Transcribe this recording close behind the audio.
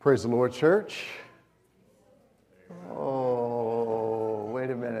Praise the Lord, church. Oh,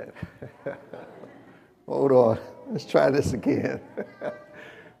 wait a minute. Hold on. Let's try this again.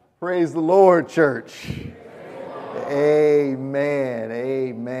 Praise the Lord, church. Amen,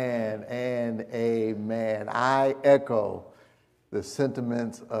 amen, and amen. I echo the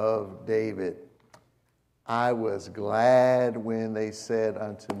sentiments of David. I was glad when they said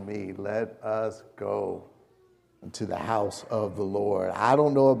unto me, let us go into the house of the Lord. I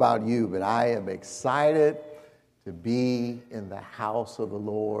don't know about you, but I am excited to be in the house of the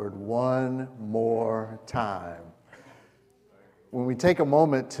Lord one more time. When we take a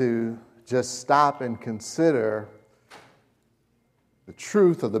moment to just stop and consider, the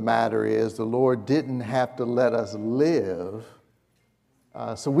truth of the matter is the Lord didn't have to let us live.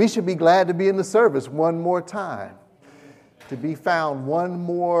 So we should be glad to be in the service one more time, to be found one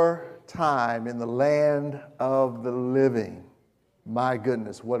more time in the land of the living. My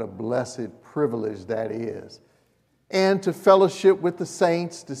goodness, what a blessed privilege that is. And to fellowship with the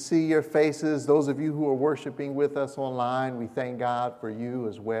saints, to see your faces. Those of you who are worshiping with us online, we thank God for you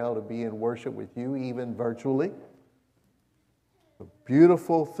as well, to be in worship with you, even virtually. A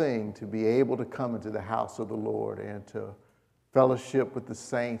beautiful thing to be able to come into the house of the Lord and to fellowship with the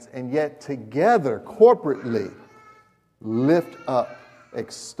saints, and yet together, corporately, lift up,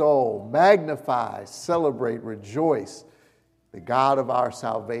 extol, magnify, celebrate, rejoice the God of our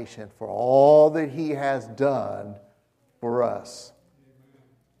salvation for all that he has done for us.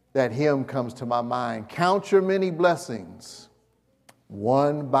 That hymn comes to my mind. Count your many blessings,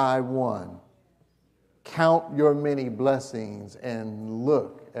 one by one. Count your many blessings and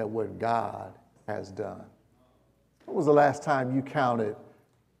look at what God has done. When was the last time you counted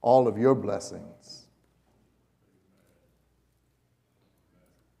all of your blessings?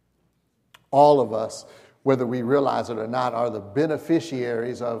 All of us, whether we realize it or not, are the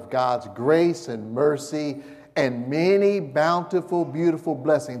beneficiaries of God's grace and mercy and many bountiful, beautiful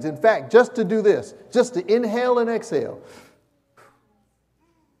blessings. In fact, just to do this, just to inhale and exhale,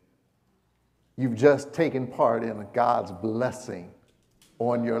 you've just taken part in God's blessing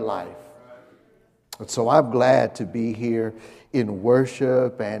on your life. And so I'm glad to be here in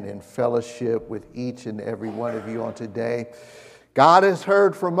worship and in fellowship with each and every one of you on today. God has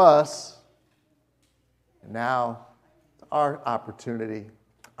heard from us. And now, our opportunity,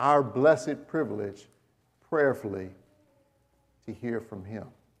 our blessed privilege, prayerfully, to hear from him.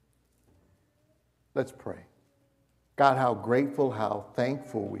 Let's pray. God, how grateful, how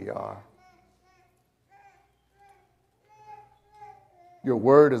thankful we are. Your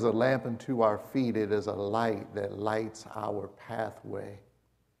word is a lamp unto our feet. It is a light that lights our pathway.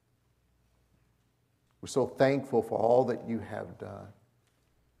 We're so thankful for all that you have done.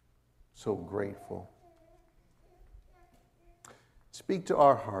 So grateful. Speak to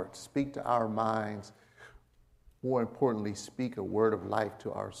our hearts, speak to our minds. More importantly, speak a word of life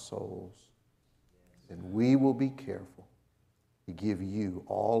to our souls. And we will be careful to give you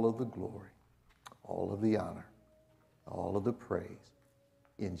all of the glory, all of the honor, all of the praise.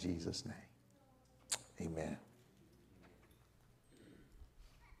 In Jesus' name, amen.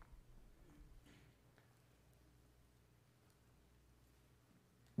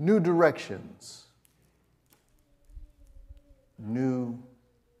 New directions. New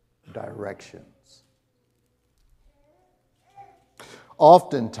directions.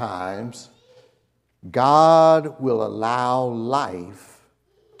 Oftentimes, God will allow life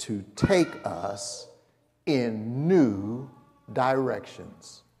to take us in new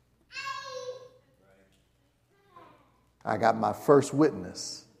directions. I got my first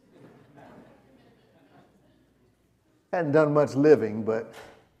witness. Hadn't done much living, but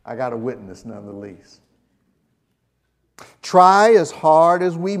I got a witness nonetheless. Try as hard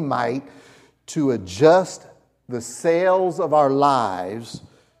as we might to adjust the sails of our lives,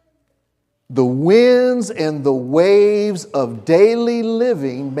 the winds and the waves of daily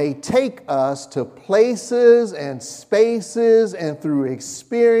living may take us to places and spaces and through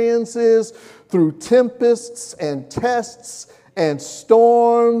experiences, through tempests and tests and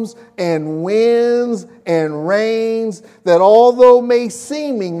storms and winds and rains that although may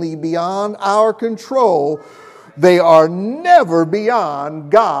seemingly beyond our control, they are never beyond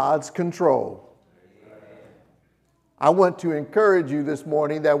God's control. I want to encourage you this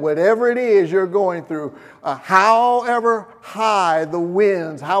morning that whatever it is you're going through, however high the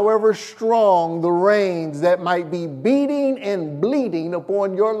winds, however strong the rains that might be beating and bleeding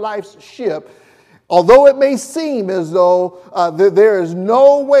upon your life's ship, Although it may seem as though there is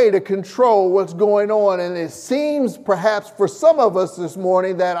no way to control what's going on, and it seems perhaps for some of us this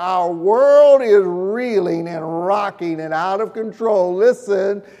morning that our world is reeling and rocking and out of control.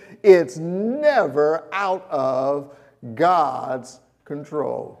 Listen, it's never out of God's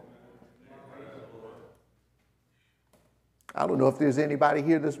control. I don't know if there's anybody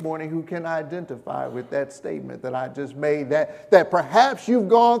here this morning who can identify with that statement that I just made, that perhaps you've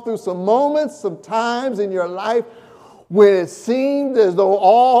gone through some moments, some times in your life when it seemed as though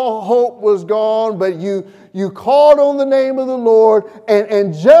all hope was gone, but you called on the name of the Lord,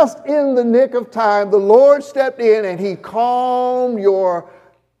 and just in the nick of time, the Lord stepped in and he calmed your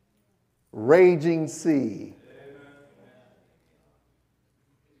raging sea.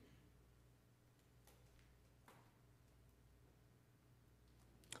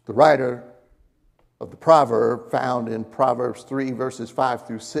 The writer of the proverb found in Proverbs 3, verses 5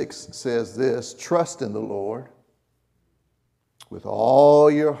 through 6 says this: trust in the Lord with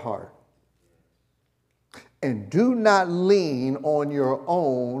all your heart, and do not lean on your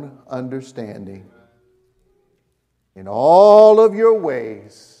own understanding. In all of your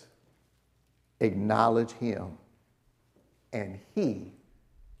ways, acknowledge him, and he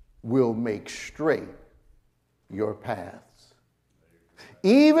will make straight your paths.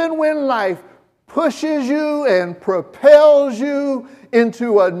 Even when life pushes you and propels you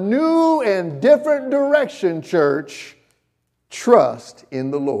into a new and different direction, church, trust in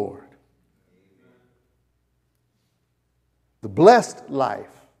the Lord. The blessed life,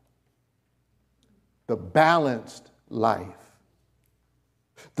 the balanced life,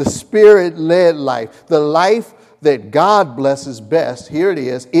 the Spirit-led life, the life that God blesses best, here it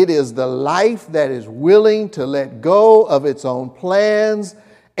is. It is the life that is willing to let go of its own plans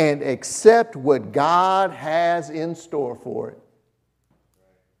and accept what God has in store for it.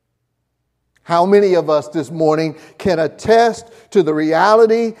 How many of us this morning can attest to the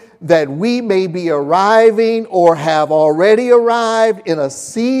reality that we may be arriving or have already arrived in a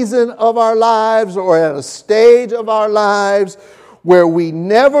season of our lives or at a stage of our lives where we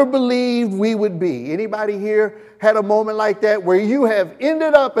never believed we would be? Anybody here had a moment like that where you have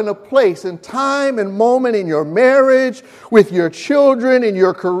ended up in a place and time and moment in your marriage, with your children, in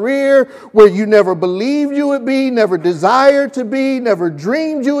your career, where you never believed you would be, never desired to be, never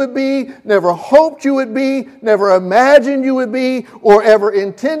dreamed you would be, never hoped you would be, never imagined you would be, or ever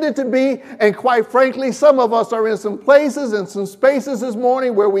intended to be? And quite frankly, some of us are in some places and some spaces this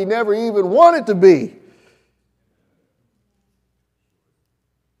morning where we never even wanted to be.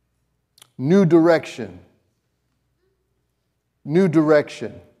 New direction. New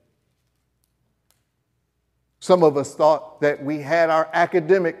direction. Some of us thought that we had our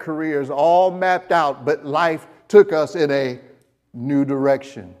academic careers all mapped out, but life took us in a new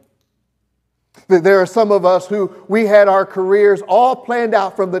direction. There are some of us who we had our careers all planned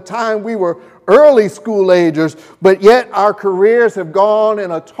out from the time we were early school agers, but yet our careers have gone in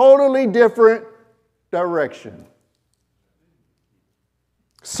a totally different direction.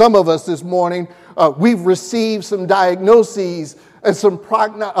 Some of us this morning, we've received some diagnoses and some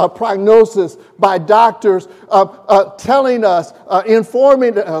prognosis by doctors telling us,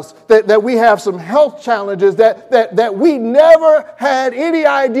 informing us that we have some health challenges that we never had any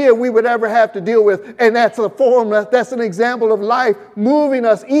idea we would ever have to deal with. And that's an example of life moving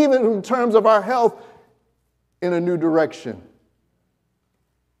us, even in terms of our health, in a new direction.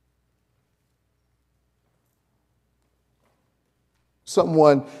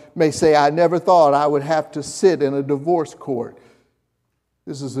 Someone may say, I never thought I would have to sit in a divorce court.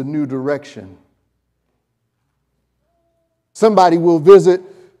 This is a new direction. Somebody will visit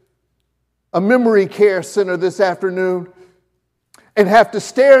a memory care center this afternoon and have to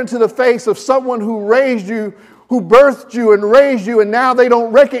stare into the face of someone who raised you, who birthed you and raised you, and now they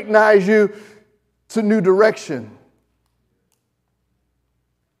don't recognize you. It's a new direction.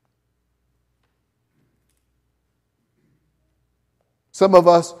 Some of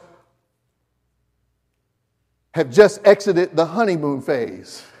us have just exited the honeymoon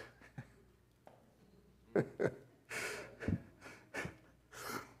phase.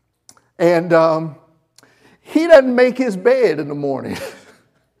 And he doesn't make his bed in the morning.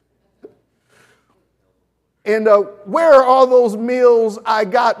 And where are all those meals I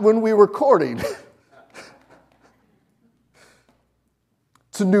got when we were courting?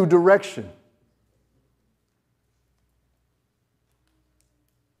 It's a new direction.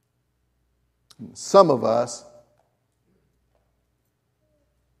 Some of us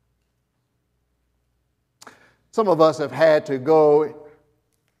have had to go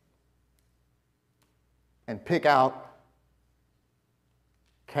and pick out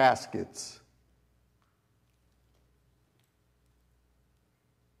caskets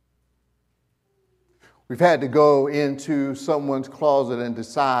We've had to go into someone's closet and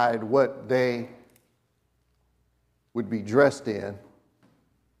decide what they would be dressed in.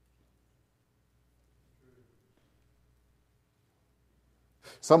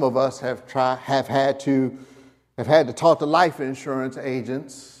 Some of us have had to talk to life insurance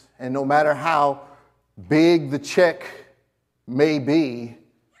agents, and no matter how big the check may be,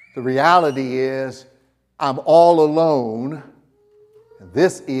 the reality is I'm all alone, and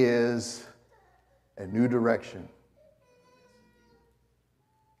this is a new direction.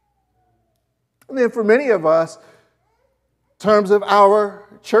 And then for many of us, in terms of our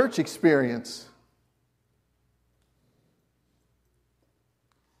church experience,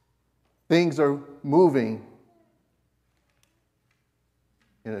 things are moving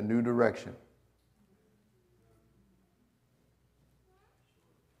in a new direction.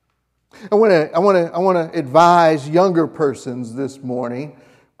 I want to advise younger persons this morning.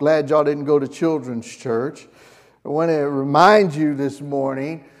 Glad y'all didn't go to children's church. I want to remind you this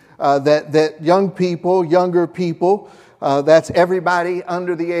morning that younger people, that's everybody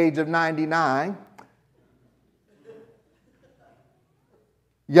under the age of 99.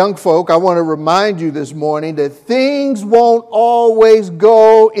 Young folk, I want to remind you this morning that things won't always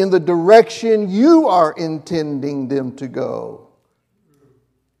go in the direction you are intending them to go.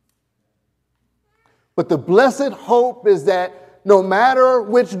 But the blessed hope is that no matter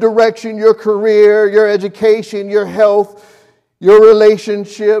which direction your career, your education, your health, your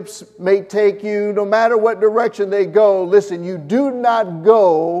relationships may take you, no matter what direction they go, listen, you do not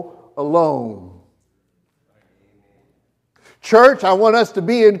go alone. Church, I want us to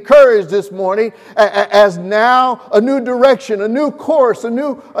be encouraged this morning as now a new direction, a new course, a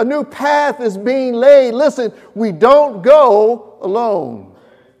new path is being laid. Listen, we don't go alone.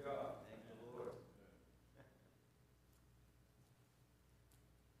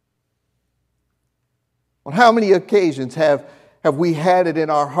 On how many occasions have we had it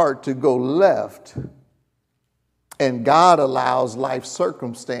in our heart to go left, and God allows life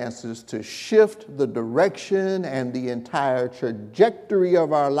circumstances to shift the direction and the entire trajectory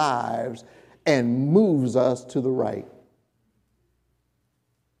of our lives and moves us to the right?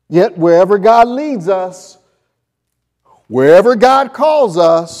 Yet wherever God leads us, wherever God calls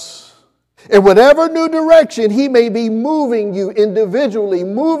us, in whatever new direction He may be moving you individually,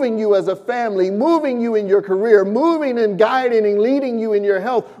 moving you as a family, moving you in your career, moving and guiding and leading you in your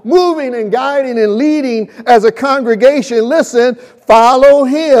health, moving and guiding and leading as a congregation, listen, follow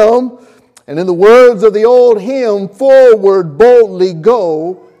Him. And in the words of the old hymn, forward boldly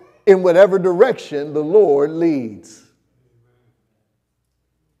go in whatever direction the Lord leads.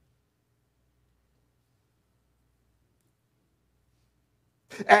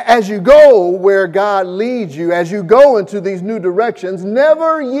 As you go where God leads you, as you go into these new directions,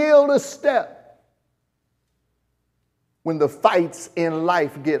 never yield a step when the fights in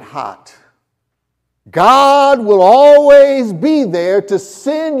life get hot. God will always be there to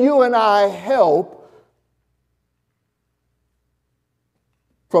send you and I help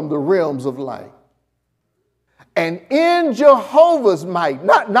from the realms of light. And in Jehovah's might,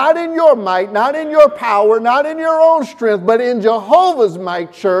 not in your might, not in your power, not in your own strength, but in Jehovah's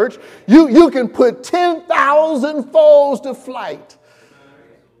might, church, you can put 10,000 foes to flight.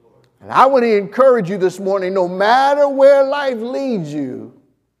 And I want to encourage you this morning, no matter where life leads you,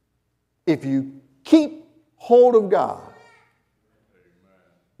 if you keep hold of God,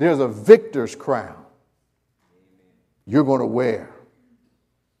 there's a victor's crown you're going to wear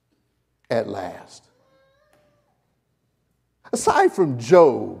at last. Aside from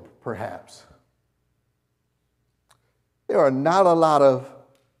Job, perhaps, there are not a lot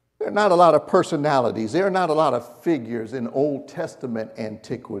of personalities. There are not a lot of figures in Old Testament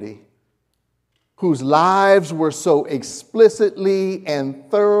antiquity whose lives were so explicitly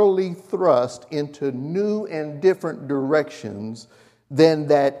and thoroughly thrust into new and different directions than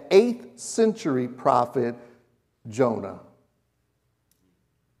that 8th century prophet Jonah.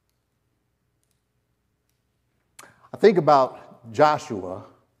 I think about Joshua,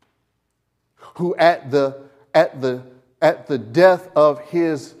 who at the death of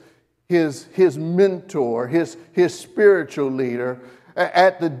his mentor, his spiritual leader,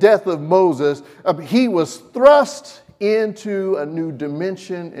 at the death of Moses, he was thrust into a new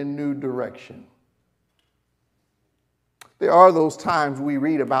dimension and new direction. There are those times we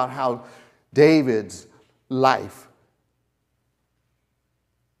read about how David's life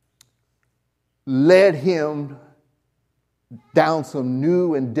led him down some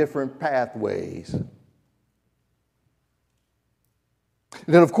new and different pathways. And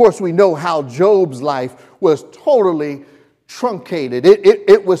then, of course, we know how Job's life was totally truncated.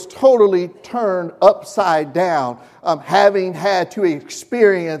 It was totally turned upside down, having had to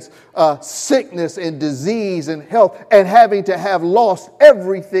experience sickness and disease and health, and having to have lost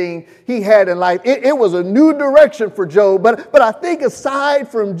everything he had in life. It was a new direction for Job. But I think aside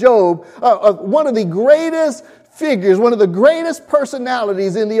from Job, one of the greatest figures, one of the greatest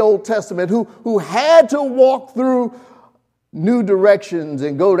personalities in the Old Testament who had to walk through new directions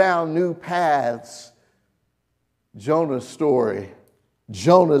and go down new paths, Jonah's story,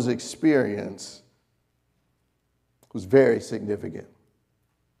 Jonah's experience was very significant.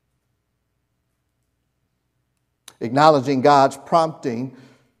 Acknowledging God's prompting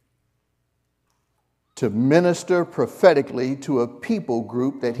to minister prophetically to a people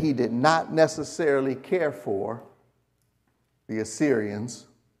group that he did not necessarily care for, the Assyrians,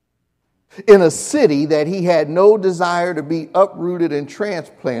 in a city that he had no desire to be uprooted and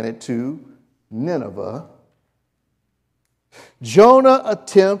transplanted to, Nineveh, Jonah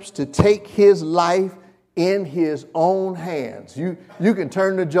attempts to take his life in his own hands. You can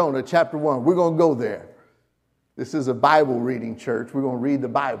turn to Jonah chapter 1. We're going to go there. This is a Bible reading church. We're going to read the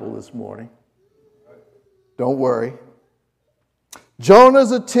Bible this morning. Don't worry.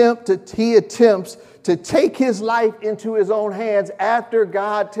 Jonah's attempts to take his life into his own hands after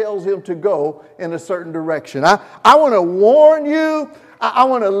God tells him to go in a certain direction. I want to warn you. I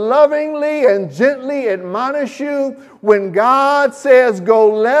want to lovingly and gently admonish you. When God says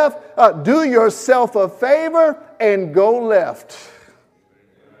go left, do yourself a favor and go left.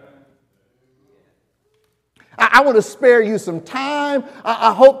 I want to spare you some time.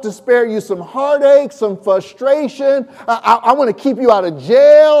 I hope to spare you some heartache, some frustration. I want to keep you out of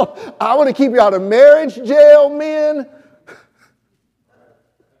jail. I want to keep you out of marriage jail, men.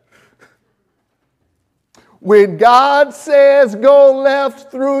 When God says go left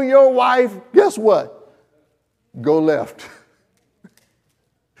through your wife, guess what? Go left.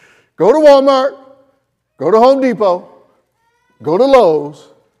 Go to Walmart. Go to Home Depot. Go to Lowe's.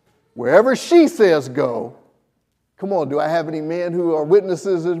 Wherever she says go. Come on, do I have any men who are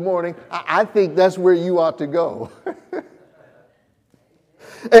witnesses this morning? I think that's where you ought to go.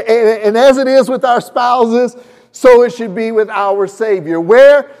 And as it is with our spouses, so it should be with our Savior.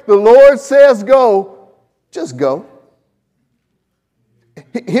 Where the Lord says go, just go.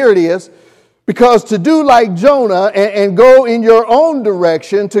 Here it is. Because to do like Jonah and go in your own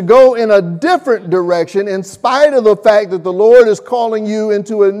direction, to go in a different direction, in spite of the fact that the Lord is calling you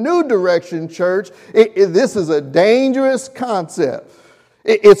into a new direction, church, this is a dangerous concept.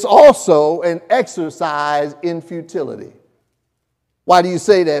 It's also an exercise in futility. Why do you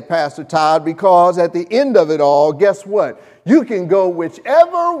say that, Pastor Todd? Because at the end of it all, guess what? You can go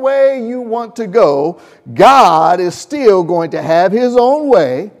whichever way you want to go. God is still going to have his own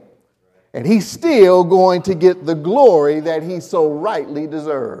way, and he's still going to get the glory that he so rightly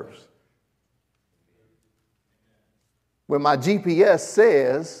deserves. When my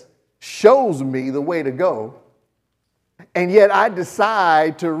GPS shows me the way to go, and yet I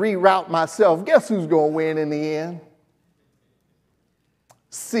decide to reroute myself, guess who's going to win in the end?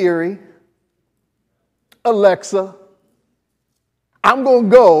 Siri, Alexa. I'm going to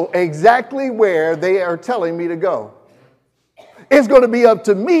go exactly where they are telling me to go. It's going to be up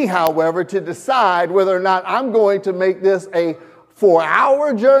to me, however, to decide whether or not I'm going to make this a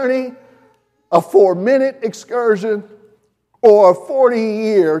 4-hour journey, a 4-minute excursion, or a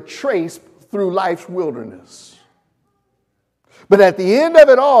 40-year trace through life's wilderness. But at the end of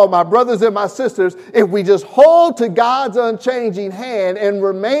it all, my brothers and my sisters, if we just hold to God's unchanging hand and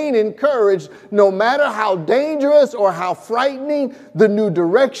remain encouraged, no matter how dangerous or how frightening the new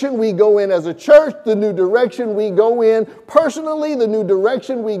direction we go in as a church, the new direction we go in personally, the new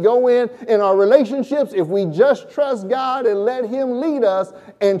direction we go in our relationships, if we just trust God and let him lead us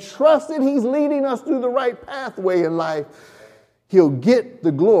and trust that he's leading us through the right pathway in life, he'll get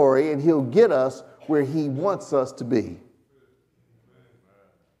the glory and he'll get us where he wants us to be.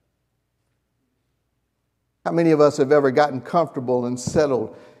 How many of us have ever gotten comfortable and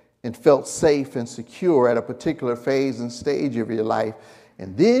settled and felt safe and secure at a particular phase and stage of your life,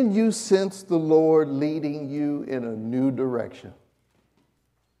 and then you sense the Lord leading you in a new direction?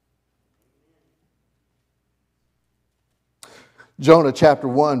 Jonah chapter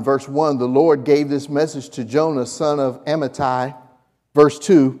 1, verse 1, the Lord gave this message to Jonah, son of Amittai. Verse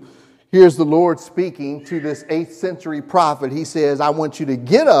 2, here's the Lord speaking to this 8th century prophet. He says, I want you to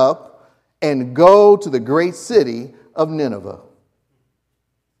get up and go to the great city of Nineveh.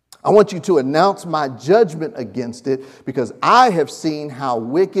 I want you to announce my judgment against it because I have seen how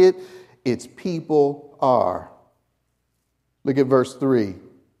wicked its people are. Look at verse 3.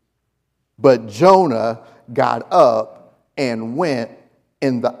 But Jonah got up and went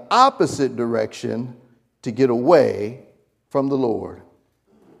in the opposite direction to get away from the Lord.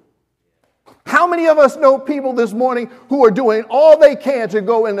 How many of us know people this morning who are doing all they can to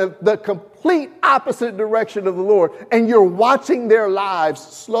go in the complete opposite direction of the Lord, and you're watching their lives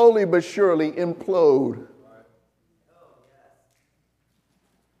slowly but surely implode?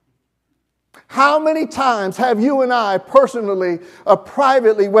 How many times have you and I personally,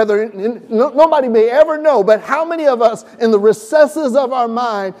 privately, nobody may ever know, but how many of us in the recesses of our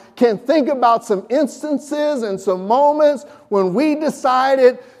mind can think about some instances and some moments when we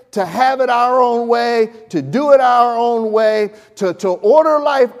decided to have it our own way, to do it our own way, to order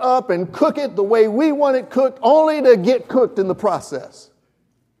life up and cook it the way we want it cooked, only to get cooked in the process?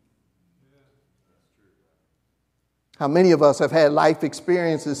 How many of us have had life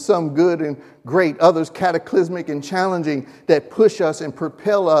experiences, some good and great, others cataclysmic and challenging, that push us and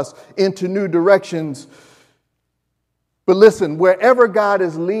propel us into new directions? But listen, wherever God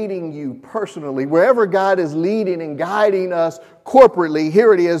is leading you personally, wherever God is leading and guiding us corporately,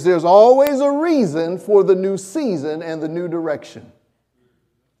 here it is, there's always a reason for the new season and the new direction.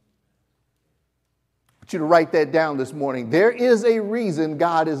 I want you to write that down this morning. There is a reason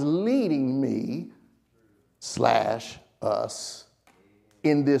God is leading me / us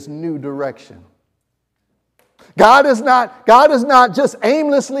in this new direction. God is not just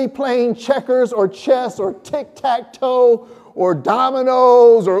aimlessly playing checkers or chess or tic-tac-toe or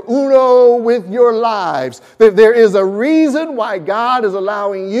dominoes or Uno with your lives. There is a reason why God is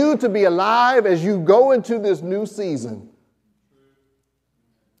allowing you to be alive as you go into this new season.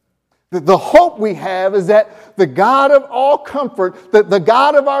 The hope we have is that the God of all comfort, the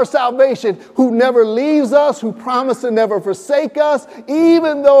God of our salvation, who never leaves us, who promised to never forsake us,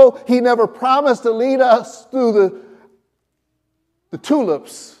 even though he never promised to lead us through the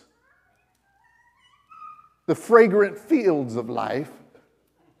tulips, the fragrant fields of life,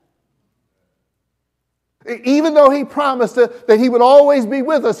 even though he promised that he would always be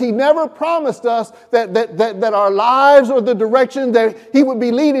with us, he never promised us that our lives or the direction that he would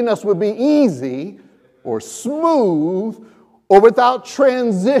be leading us would be easy or smooth or without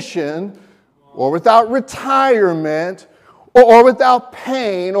transition or without retirement or without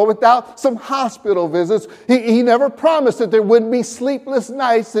pain or without some hospital visits. He never promised that there wouldn't be sleepless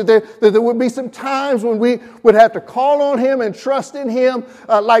nights, that there would be some times when we would have to call on him and trust in him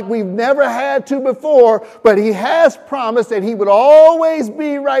like we've never had to before. But he has promised that he would always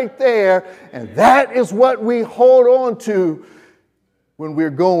be right there. And that is what we hold on to when we're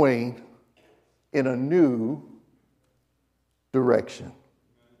going in a new direction.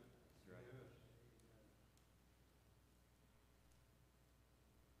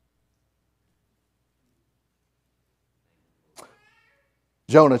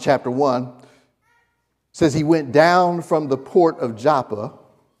 Jonah chapter 1 says he went down from the port of Joppa,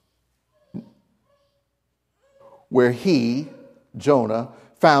 where he, Jonah,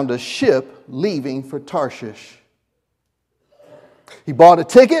 found a ship leaving for Tarshish. He bought a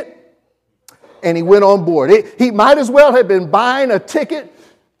ticket and he went on board. He might as well have been buying a ticket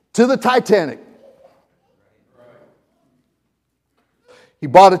to the Titanic. He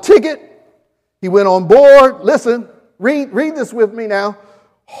bought a ticket. He went on board. Listen, read this with me now.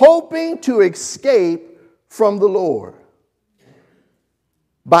 Hoping to escape from the Lord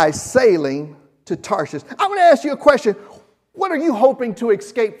by sailing to Tarshish. I'm going to ask you a question. What are you hoping to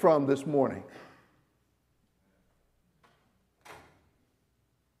escape from this morning?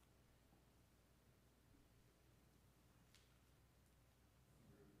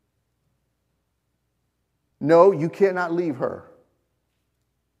 No, you cannot leave her.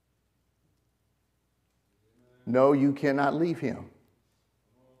 No, you cannot leave him.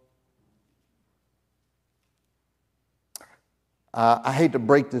 I hate to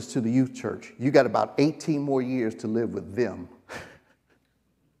break this to the youth church. You got about 18 more years to live with them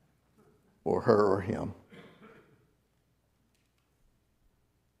or her or him.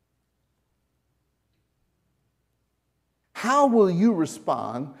 How will you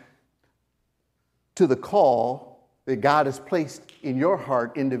respond to the call that God has placed in your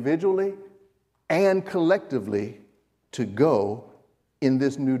heart individually and collectively to go in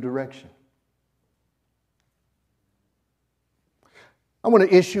this new direction? I want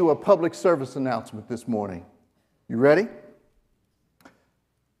to issue a public service announcement this morning. You ready?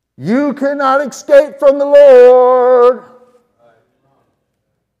 You cannot escape from the Lord.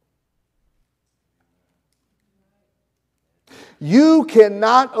 You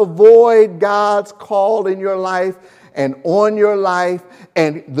cannot avoid God's call in your life and on your life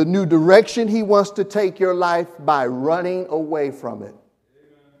and the new direction he wants to take your life by running away from it.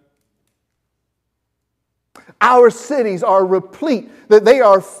 Our cities are replete, that they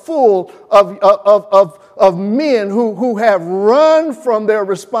are full of men who have run from their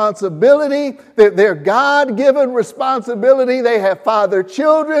responsibility, their God-given responsibility. They have fathered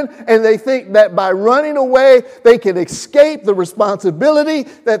children, and they think that by running away, they can escape the responsibility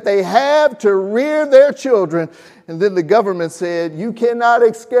that they have to rear their children. And then the government said, you cannot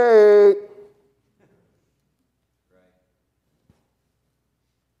escape.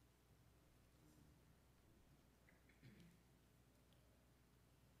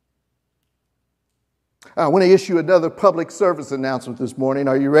 I want to issue another public service announcement this morning.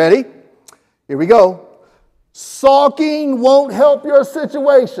 Are you ready? Here we go. Sulking won't help your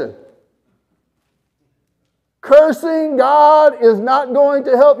situation. Cursing God is not going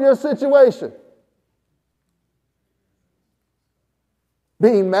to help your situation.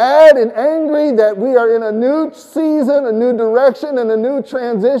 Being mad and angry that we are in a new season, a new direction, and a new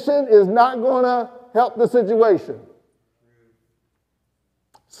transition is not going to help the situation.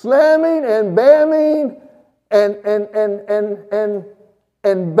 Slamming and bamming and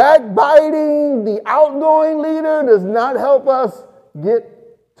backbiting the outgoing leader does not help us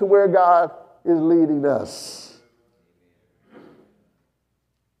get to where God is leading us.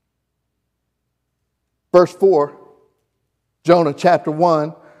 Verse 4, Jonah chapter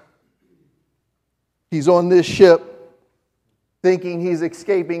 1. He's on this ship thinking he's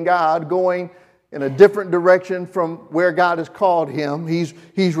escaping God, going in a different direction from where God has called him. He's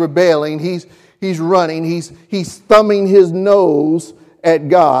rebelling. He's running. He's thumbing his nose at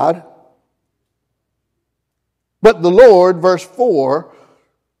God. But the Lord, verse 4,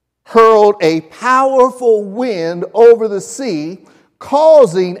 hurled a powerful wind over the sea,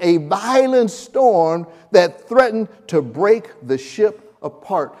 causing a violent storm that threatened to break the ship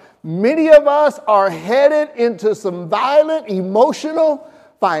apart. Many of us are headed into some violent emotional,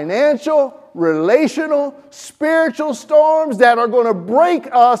 financial, relational, spiritual storms that are going to break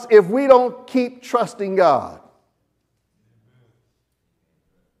us if we don't keep trusting God.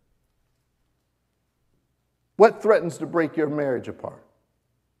 What threatens to break your marriage apart?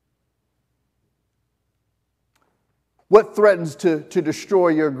 What threatens to destroy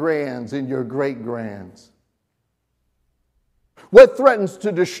your grands and your great-grands? What threatens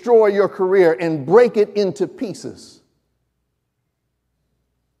to destroy your career and break it into pieces?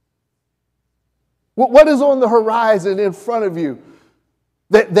 What is on the horizon in front of you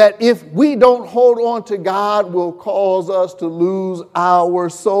that if we don't hold on to God will cause us to lose our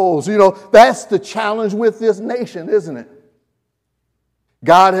souls? You know, that's the challenge with this nation, isn't it?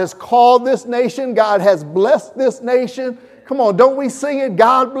 God has called this nation. God has blessed this nation. Come on, don't we sing it?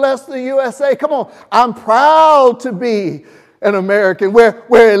 God bless the USA. Come on, I'm proud to be an American where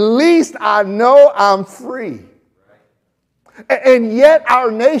at least I know I'm free. And yet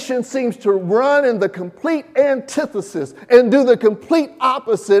our nation seems to run in the complete antithesis and do the complete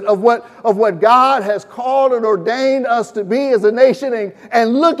opposite of what God has called and ordained us to be as a nation.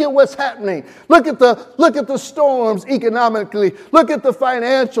 And look at what's happening. Look at the storms economically. Look at the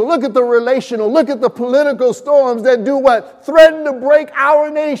financial. Look at the relational. Look at the political storms that do what? Threaten to break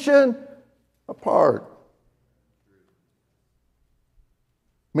our nation apart.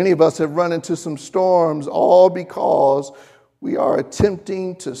 Many of us have run into some storms all because we are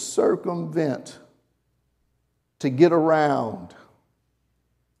attempting to circumvent, to get around,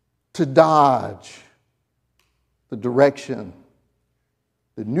 to dodge the direction,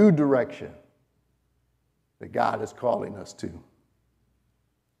 the new direction that God is calling us to. I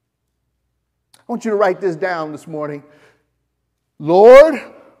want you to write this down this morning. Lord,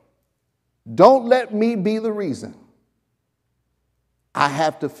 don't let me be the reason I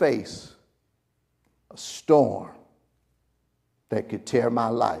have to face a storm that could tear my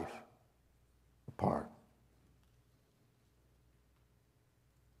life apart.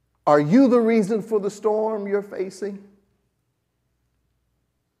 Are you the reason for the storm you're facing?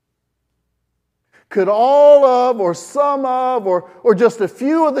 Could all of, or some of, or just a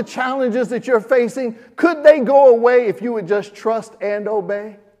few of the challenges that you're facing, could they go away if you would just trust and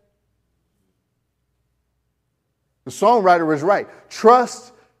obey? The songwriter was right.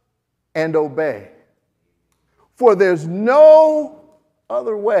 Trust and obey. For there's no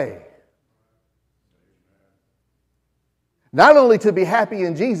other way. Not only to be happy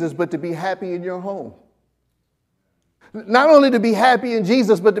in Jesus, but to be happy in your home. Not only to be happy in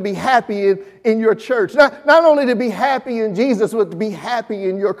Jesus, but to be happy in your church. Not only to be happy in Jesus, but to be happy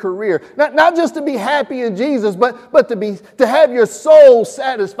in your career. Not just to be happy in Jesus, but to have your soul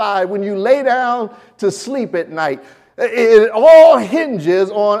satisfied when you lay down to sleep at night. It all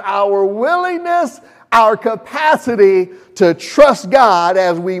hinges on our willingness, our capacity to trust God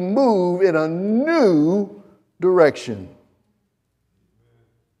as we move in a new direction.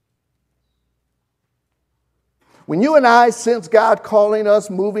 When you and I sense God calling us,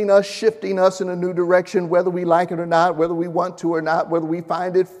 moving us, shifting us in a new direction, whether we like it or not, whether we want to or not, whether we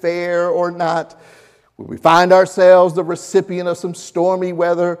find it fair or not, when we find ourselves the recipient of some stormy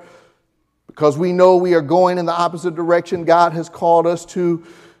weather, because we know we are going in the opposite direction God has called us to,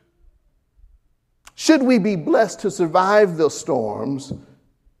 should we be blessed to survive the storms?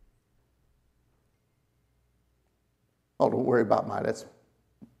 Oh, don't worry about that's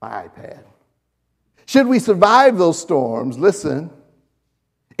my iPad. Should we survive those storms, listen,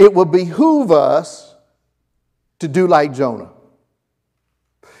 it will behoove us to do like Jonah.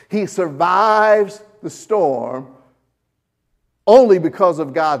 He survives the storm only because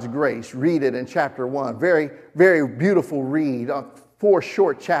of God's grace. Read it in chapter 1. Very, very beautiful read, 4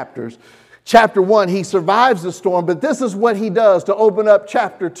 short chapters. Chapter 1, he survives the storm, but this is what he does to open up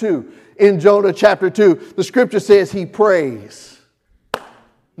chapter 2. In Jonah chapter 2, the scripture says he prays.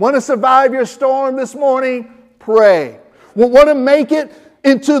 Want to survive your storm this morning? Pray. Want to make it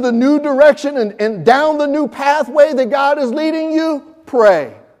into the new direction and down the new pathway that God is leading you?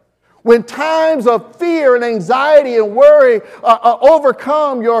 Pray. When times of fear and anxiety and worry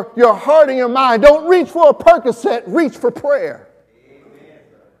overcome your heart and your mind, don't reach for a Percocet, reach for prayer.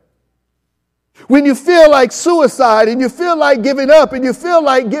 When you feel like suicide and you feel like giving up and you feel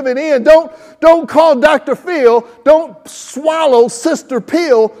like giving in, don't call Dr. Phil, don't swallow Sister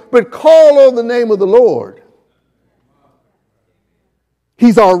Pill, but call on the name of the Lord.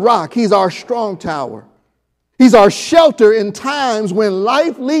 He's our rock. He's our strong tower. He's our shelter in times when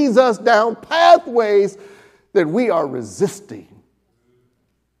life leads us down pathways that we are resisting.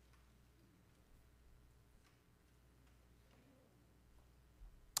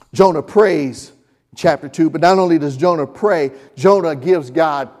 Jonah prays in chapter 2, but not only does Jonah pray, Jonah gives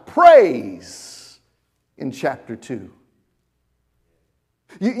God praise in chapter 2.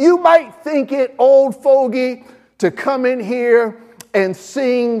 You might think it old fogey to come in here and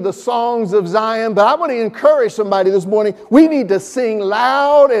sing the songs of Zion, but I want to encourage somebody this morning. We need to sing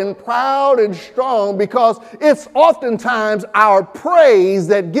loud and proud and strong, because it's oftentimes our praise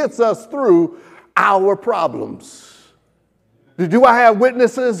that gets us through our problems. Do I have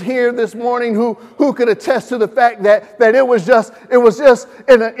witnesses here this morning who could attest to the fact that it was just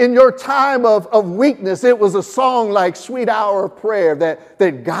in your time of weakness, it was a song like Sweet Hour of Prayer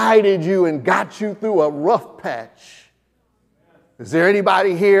that guided you and got you through a rough patch? Is there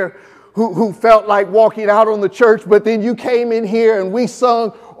anybody here who felt like walking out on the church, but then you came in here and we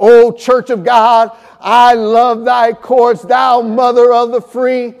sung, "O Church of God, I love thy courts, thou mother of the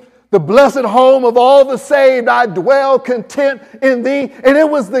free. The blessed home of all the saved, I dwell content in thee." And it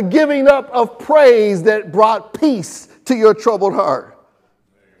was the giving up of praise that brought peace to your troubled heart.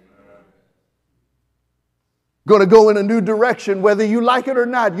 Going to go in a new direction, whether you like it or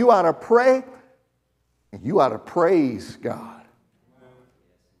not. You ought to pray and you ought to praise God.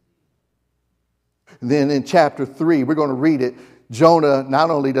 And then in chapter 3, we're going to read it. Jonah, not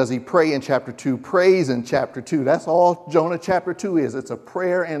only does he pray in chapter 2, prays in chapter 2. That's all Jonah chapter 2 is. It's a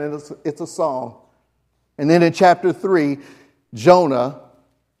prayer and it's a song. And then in chapter 3, Jonah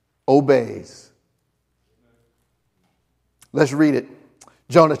obeys. Let's read it.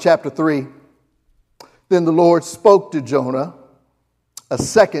 Jonah chapter 3. Then the Lord spoke to Jonah a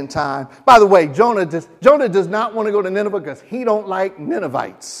second time. By the way, Jonah does not want to go to Nineveh because he don't like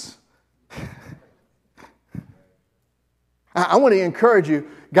Ninevites. I want to encourage you.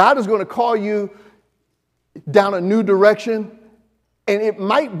 God is going to call you down a new direction, and it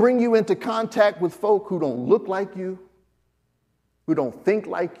might bring you into contact with folk who don't look like you, who don't think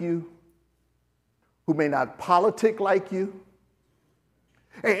like you, who may not politic like you.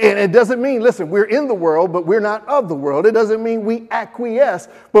 And it doesn't mean, listen, we're in the world, but we're not of the world. It doesn't mean we acquiesce.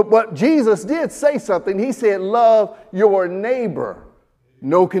 But what Jesus did say something. He said, love your neighbor.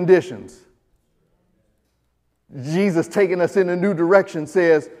 No conditions. Jesus taking us in a new direction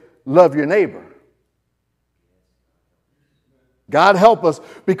says, love your neighbor. God help us,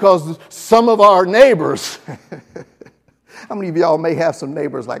 because some of our neighbors, how many of y'all may have some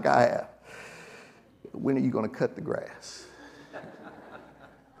neighbors like I have? When are you going to cut the grass?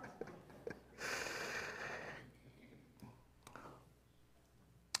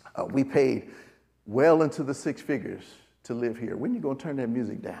 We paid well into the 6 figures to live here. When are you going to turn that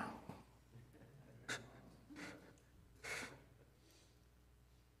music down?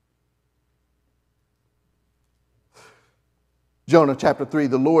 Jonah chapter 3,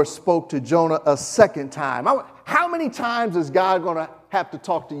 the Lord spoke to Jonah a second time. How many times is God going to have to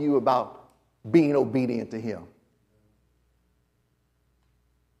talk to you about being obedient to him?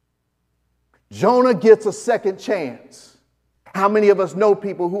 Jonah gets a second chance. How many of us know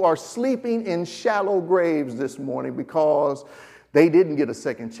people who are sleeping in shallow graves this morning because they didn't get a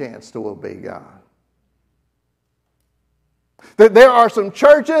second chance to obey God? That there are some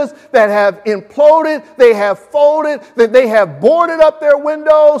churches that have imploded, they have folded, that they have boarded up their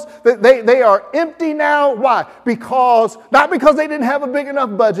windows, that they are empty now. Why? Not because they didn't have a big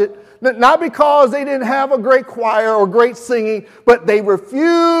enough budget, not because they didn't have a great choir or great singing, but they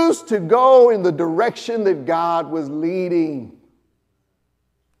refused to go in the direction that God was leading.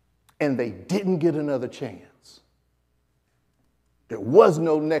 And they didn't get another chance. There was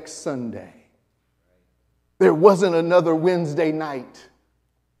no next Sunday. There wasn't another Wednesday night.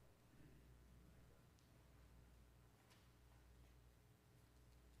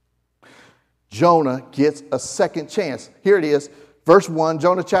 Jonah gets a second chance. Here it is, verse 1,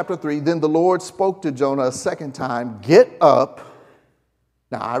 Jonah chapter 3. Then the Lord spoke to Jonah a second time. Get up.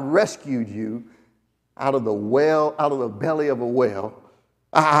 Now I rescued you out of the belly of a whale.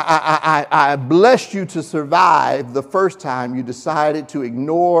 I blessed you to survive the first time you decided to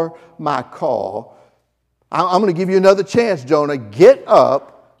ignore my call. I'm going to give you another chance, Jonah. Get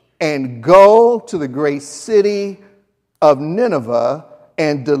up and go to the great city of Nineveh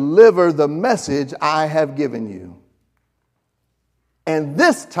and deliver the message I have given you. And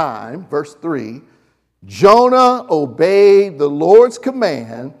this time, verse 3, Jonah obeyed the Lord's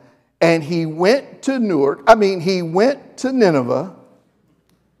command and he went to Nineveh,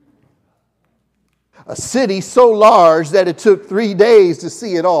 a city so large that it took 3 days to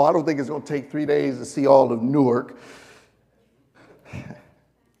see it all. I don't think it's going to take 3 days to see all of Newark.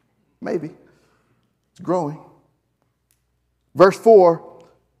 Maybe. It's growing. Verse 4,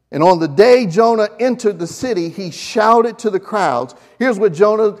 and on the day Jonah entered the city, he shouted to the crowds. Here's what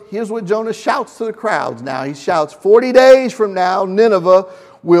Jonah shouts to the crowds now. He shouts, 40 days from now, Nineveh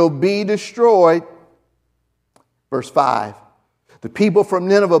will be destroyed. Verse 5. The people from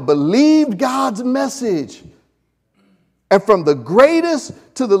Nineveh believed God's message. And from the greatest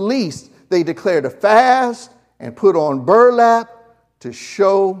to the least, they declared a fast and put on burlap to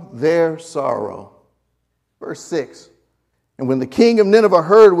show their sorrow. Verse 6. And when the king of Nineveh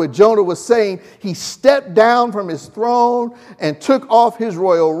heard what Jonah was saying, he stepped down from his throne and took off his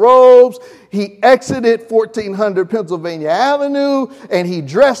royal robes. He exited 1400 Pennsylvania Avenue and he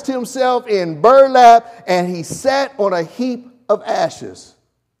dressed himself in burlap and he sat on a heap of ashes.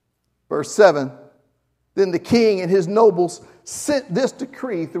 Verse 7, then the king and his nobles sent this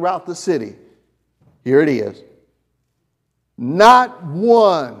decree throughout the city. Here it is. Not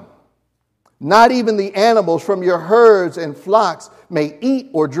one, not even the animals from your herds and flocks may eat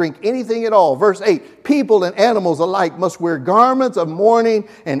or drink anything at all. Verse 8, people and animals alike must wear garments of mourning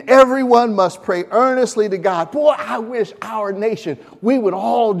and everyone must pray earnestly to God. Boy, I wish our nation, we would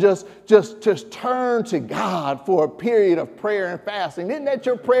all just turn to God for a period of prayer and fasting. Isn't that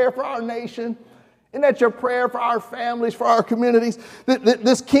your prayer for our nation? Isn't that your prayer for our families, for our communities?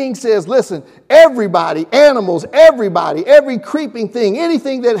 This king says, listen, everybody, animals, everybody, every creeping thing,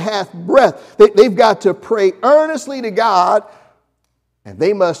 anything that hath breath, they've got to pray earnestly to God, and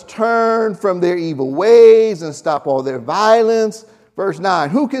they must turn from their evil ways and stop all their violence. Verse 9,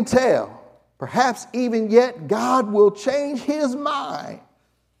 who can tell? Perhaps even yet God will change his mind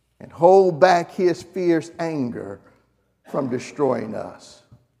and hold back his fierce anger from destroying us.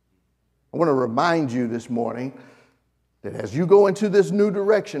 I want to remind you this morning that as you go into this new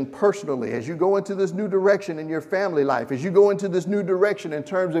direction personally, as you go into this new direction in your family life, as you go into this new direction in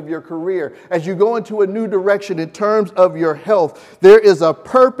terms of your career, as you go into a new direction in terms of your health, there is a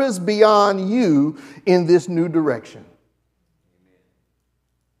purpose beyond you in this new direction.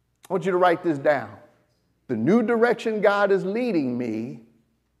 I want you to write this down. The new direction God is leading me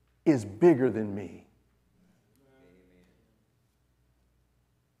is bigger than me.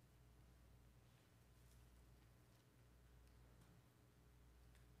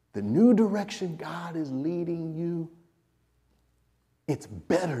 The new direction God is leading you, it's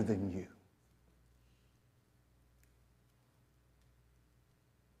better than you.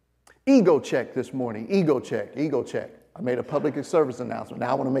 Ego check this morning. Ego check. I made a public service announcement.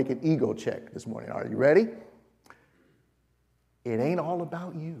 Now I want to make an ego check this morning. Are you ready? It ain't all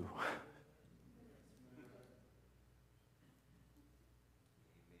about you.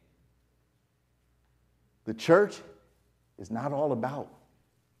 The church is not all about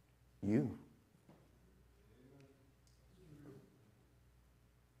you.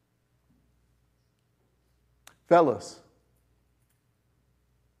 Fellas,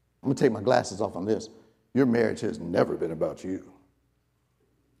 I'm going to take my glasses off on this. Your marriage has never been about you.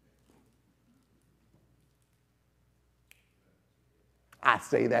 I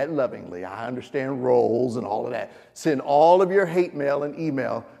say that lovingly. I understand roles and all of that. Send all of your hate mail and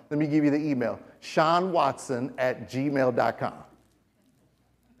email. Let me give you the email. SeanWatson@gmail.com.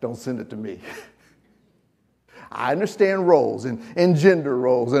 Don't send it to me. I understand roles and gender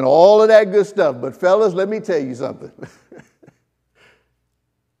roles and all of that good stuff. But fellas, let me tell you something.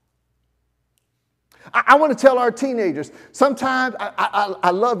 I want to tell our teenagers, sometimes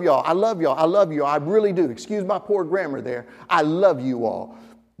I love y'all. I love y'all. I love you. I really do. Excuse my poor grammar there. I love you all.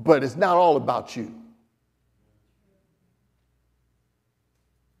 But it's not all about you.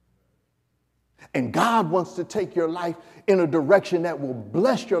 And God wants to take your life in a direction that will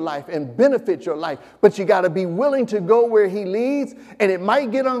bless your life and benefit your life. But you got to be willing to go where he leads. And it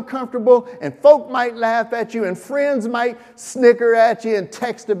might get uncomfortable and folk might laugh at you and friends might snicker at you and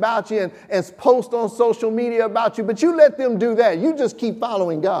text about you and post on social media about you. But you let them do that. You just keep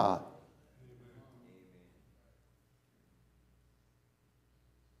following God.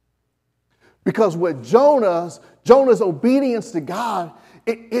 Because with Jonah's obedience to God,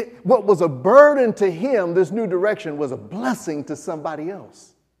 what was a burden to him, this new direction, was a blessing to somebody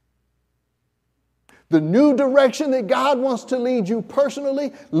else. The new direction that God wants to lead you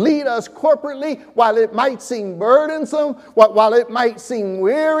personally, lead us corporately, while it might seem burdensome, while it might seem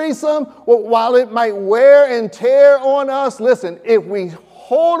wearisome, while it might wear and tear on us. Listen, if we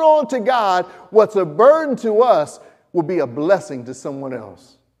hold on to God, what's a burden to us will be a blessing to someone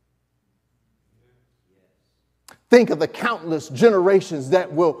else. Think of the countless generations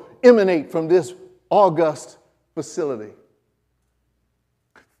that will emanate from this august facility.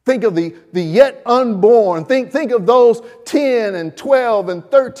 Think of the yet unborn. Think of those 10 and 12 and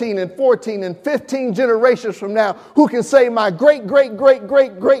 13 and 14 and 15 generations from now who can say my great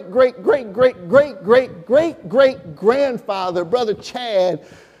grandfather, Brother Chad,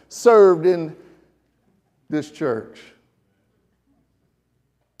 served in this church.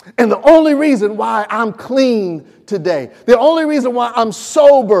 And the only reason why I'm clean today, the only reason why I'm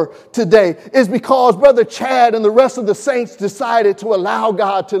sober today is because Brother Chad and the rest of the saints decided to allow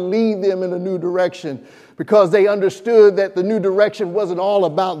God to lead them in a new direction, because they understood that the new direction wasn't all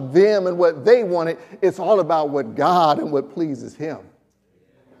about them and what they wanted. It's all about what God and what pleases him.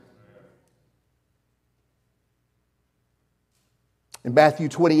 In Matthew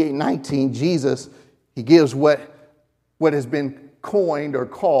 28:19, Jesus, he gives what has been coined or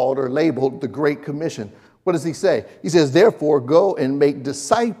called or labeled the Great Commission. What does he say? He says, therefore, go and make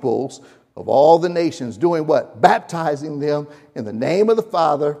disciples of all the nations, doing what? Baptizing them in the name of the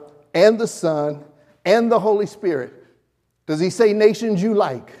Father and the Son and the Holy Spirit. Does he say nations you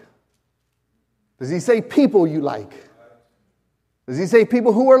like? Does he say people you like? Does he say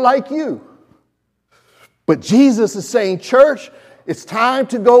people who are like you? But Jesus is saying, church, it's time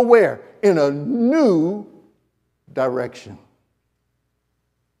to go where? In a new direction.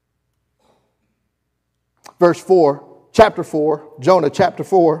 Verse 4, chapter 4, Jonah chapter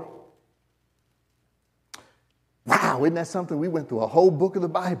 4. Wow, isn't that something? We went through a whole book of the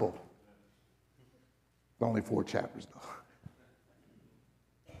Bible. Only 4 chapters, though.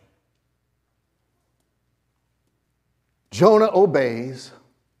 Jonah obeys.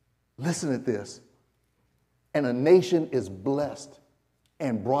 Listen at this. And a nation is blessed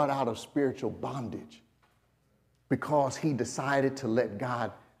and brought out of spiritual bondage because he decided to let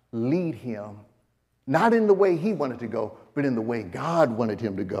God lead him. Not in the way he wanted to go, but in the way God wanted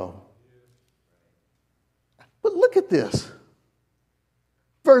him to go. But look at this.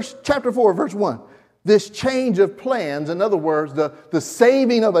 Chapter 4, verse 1. This change of plans, in other words, the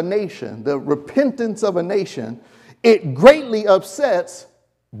saving of a nation, the repentance of a nation, it greatly upsets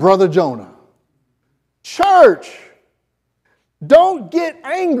Brother Jonah. Church, don't get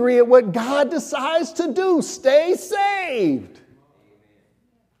angry at what God decides to do. Stay saved.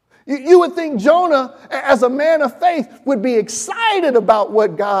 You would think Jonah, as a man of faith, would be excited about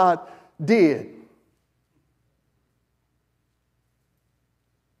what God did.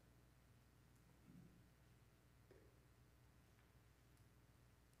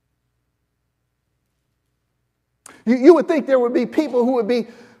 You would think there would be people who would be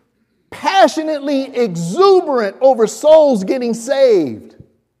passionately exuberant over souls getting saved.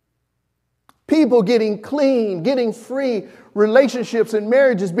 People getting clean, getting free, relationships and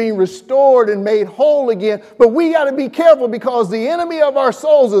marriages being restored and made whole again. But we got to be careful because the enemy of our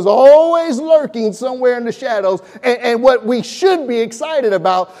souls is always lurking somewhere in the shadows. And what we should be excited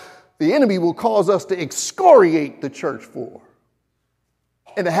about, the enemy will cause us to excoriate the church for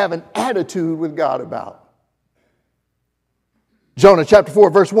and to have an attitude with God about. Jonah chapter 4,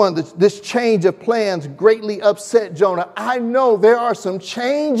 verse 1, this change of plans greatly upset Jonah. I know there are some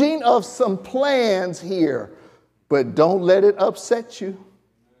changing of some plans here, but don't let it upset you.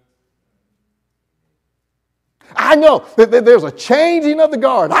 I know that there's a changing of the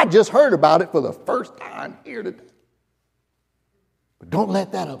guard. I just heard about it for the first time here today. But don't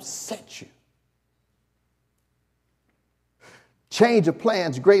let that upset you. Change of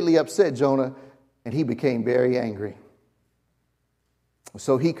plans greatly upset Jonah, and he became very angry.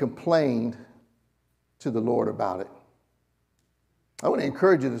 So he complained to the Lord about it. I want to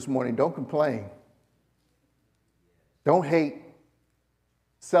encourage you this morning, don't complain. Don't hate.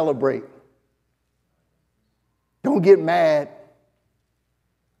 Celebrate. Don't get mad.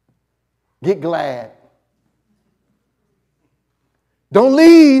 Get glad. Don't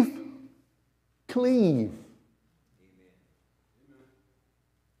leave. Cleave.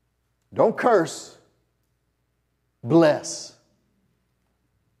 Don't curse. Bless.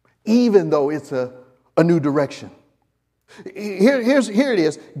 Even though it's a new direction. Here it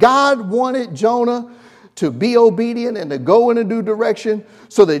is. God wanted Jonah to be obedient and to go in a new direction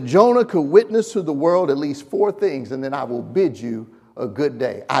so that Jonah could witness to the world at least 4 things, and then I will bid you a good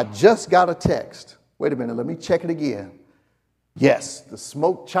day. I just got a text. Wait a minute, let me check it again. Yes, the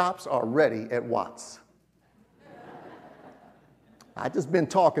smoked chops are ready at Watts. I just been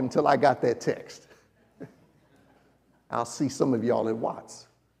talking until I got that text. I'll see some of y'all at Watts.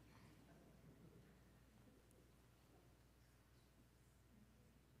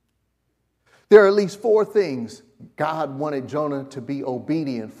 There are at least 4 things God wanted Jonah to be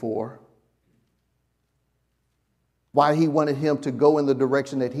obedient for. Why he wanted him to go in the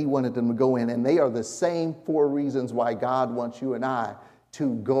direction that he wanted them to go in. And they are the same 4 reasons why God wants you and I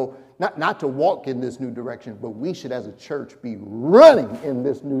to go, not to walk in this new direction, but we should as a church be running in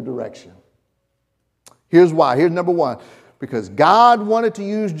this new direction. Here's why. Here's number 1. Because God wanted to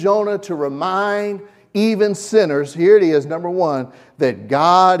use Jonah to remind even sinners, here it is, number 1, that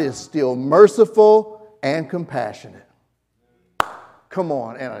God is still merciful and compassionate. Come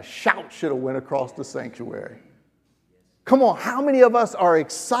on, and a shout should have went across the sanctuary. Come on, how many of us are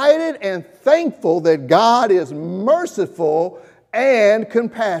excited and thankful that God is merciful and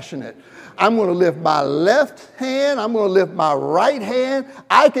compassionate? I'm going to lift my left hand. I'm going to lift my right hand.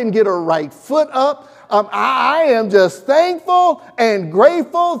 I can get a right foot up. I am just thankful and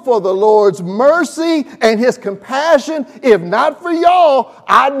grateful for the Lord's mercy and his compassion. If not for y'all,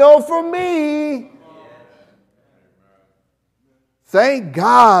 I know for me. Thank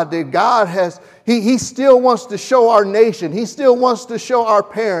God that God has, he still wants to show our nation. He still wants to show our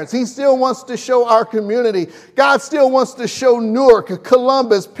parents. He still wants to show our community. God still wants to show Newark,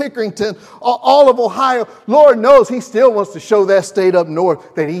 Columbus, Pickerington, all of Ohio. Lord knows he still wants to show that state up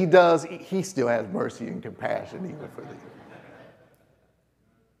north that he still has mercy and compassion even for them.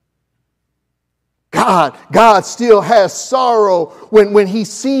 God still has sorrow when he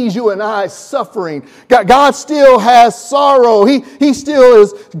sees you and I suffering. God still has sorrow. He still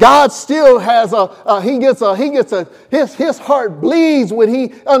is. God still has his heart bleeds when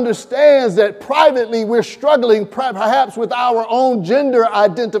he understands that privately we're struggling perhaps with our own gender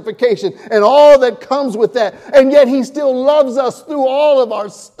identification and all that comes with that. And yet he still loves us through all of our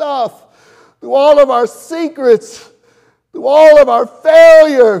stuff, through all of our secrets, through all of our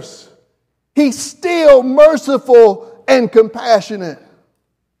failures. He's still merciful and compassionate.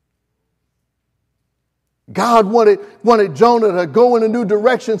 God wanted Jonah to go in a new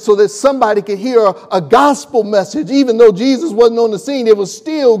direction so that somebody could hear a gospel message. Even though Jesus wasn't on the scene, it was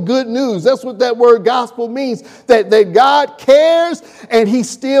still good news. That's what that word gospel means, that God cares and he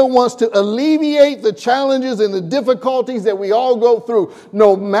still wants to alleviate the challenges and the difficulties that we all go through.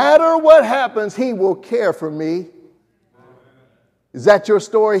 No matter what happens, he will care for me. Is that your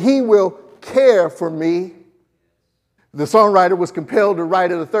story? He will care for me. The songwriter was compelled to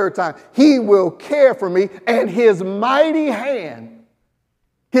write it a 3rd time. He will care for me, and his mighty hand,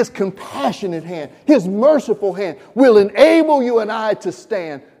 his compassionate hand, his merciful hand will enable you and I to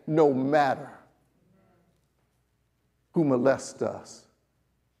stand no matter who molests us,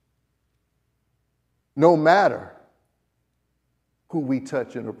 no matter who we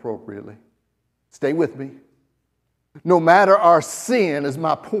touch inappropriately. Stay with me. No matter our sin is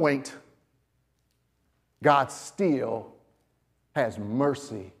my point, God still has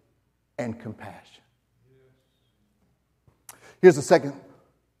mercy and compassion. Here's the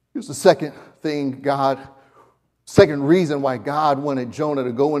second thing second reason why God wanted Jonah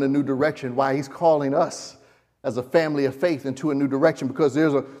to go in a new direction, why he's calling us as a family of faith into a new direction, because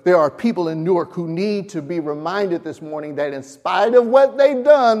there are people in Newark who need to be reminded this morning that in spite of what they've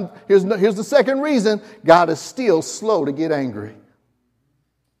done, here's the second reason, God is still slow to get angry.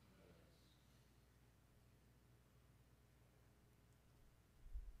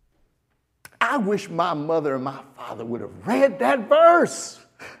 I wish my mother and my father would have read that verse.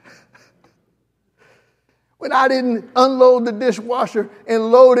 when I didn't unload the dishwasher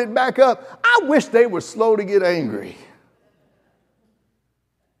and load it back up. I wish they were slow to get angry.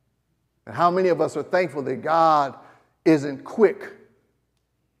 And how many of us are thankful that God isn't quick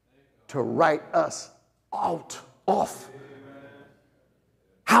to write us off?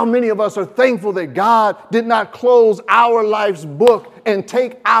 How many of us are thankful that God did not close our life's book and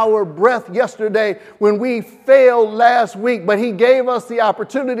take our breath yesterday when we failed last week, but he gave us the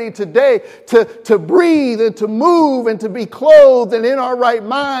opportunity today to breathe and to move and to be clothed and in our right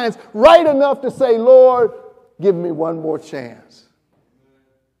minds, right enough to say, Lord, give me one more chance.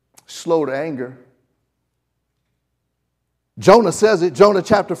 Slow to anger. Jonah says it, Jonah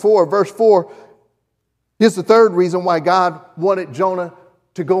chapter 4, verse 4. Here's the third reason why God wanted Jonah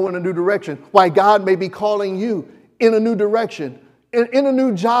to go in a new direction, why God may be calling you in a new direction, in a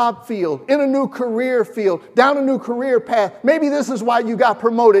new job field, in a new career field, down a new career path. Maybe this is why you got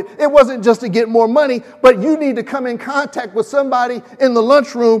promoted. It wasn't just to get more money, but you need to come in contact with somebody in the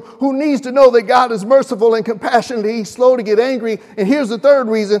lunchroom who needs to know that God is merciful and compassionate. He's slow to get angry. And here's the third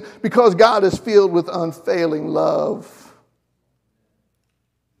reason, because God is filled with unfailing love.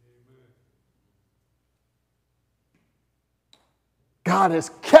 God has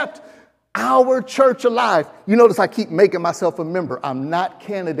kept our church alive. You notice I keep making myself a member. I'm not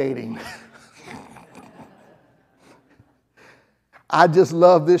candidating. I just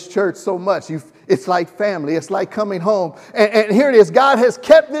love this church so much. It's like family. It's like coming home. And here it is. God has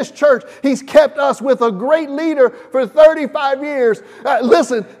kept this church. He's kept us with a great leader for 35 years.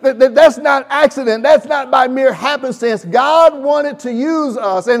 Listen, that's not accident. That's not by mere happenstance. God wanted to use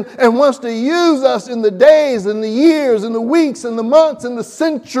us and wants to use us in the days and the years and the weeks and the months and the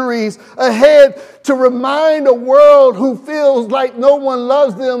centuries ahead to remind a world who feels like no one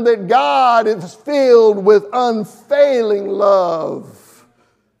loves them that God is filled with unfailing love.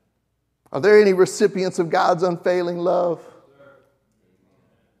 Are there any recipients of God's unfailing love?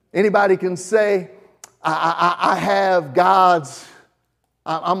 Anybody can say, I have God's,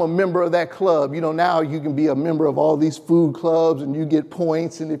 I'm a member of that club. You know, now you can be a member of all these food clubs and you get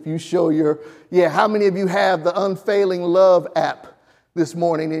points. And if you show how many of you have the unfailing love app this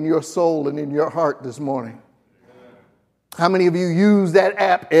morning in your soul and in your heart this morning? How many of you use that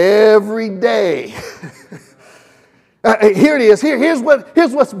app every day? Here it is. Here's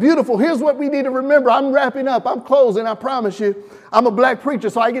what's beautiful. Here's what we need to remember. I'm wrapping up. I'm closing. I promise you. I'm a black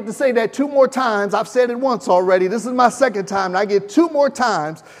preacher, so I get to say that 2 more times. I've said it once already. This is my second time, and I get 2 more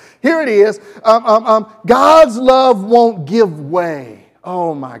times. Here it is. God's love won't give way.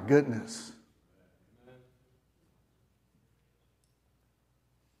 Oh, my goodness.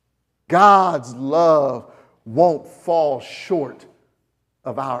 God's love won't fall short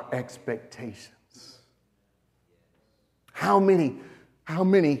of our expectations. How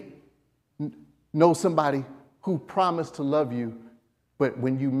many know somebody who promised to love you, but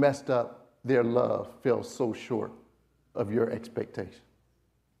when you messed up, their love fell so short of your expectation?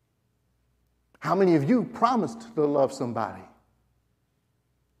 How many of you promised to love somebody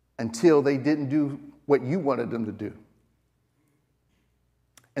until they didn't do what you wanted them to do?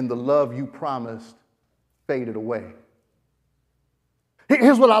 And the love you promised faded away.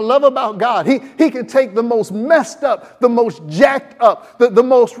 Here's what I love about God. He can take the most messed up, the most jacked up, the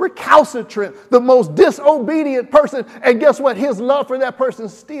most recalcitrant, the most disobedient person. And guess what? His love for that person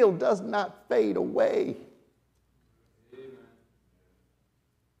still does not fade away.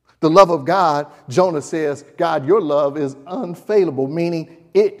 The love of God, Jonah says, God, your love is unfailable, meaning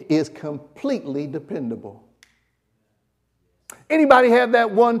it is completely dependable. Anybody have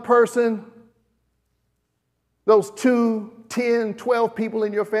that one person, those 2, 10, 12 people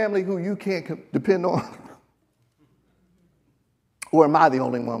in your family who you can't depend on? Or am I the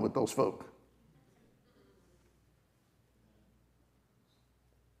only one with those folk?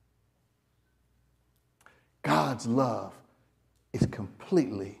 God's love is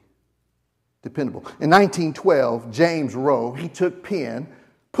completely dependable. In 1912, James Rowe, he took pen,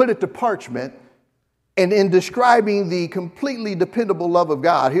 put it to parchment, and in describing the completely dependable love of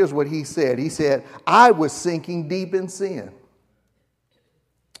God, here's what he said. He said, I was sinking deep in sin,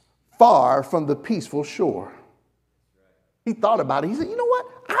 far from the peaceful shore. He thought about it. He said, you know what?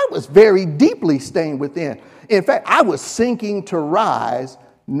 I was very deeply stained within. In fact, I was sinking to rise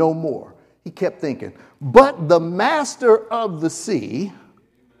no more. He kept thinking. But the master of the sea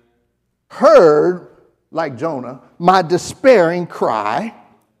heard, like Jonah, my despairing cry.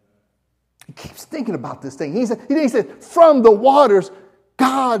 He keeps thinking about this thing. He said, from the waters,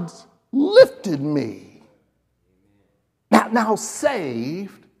 God's lifted me. Now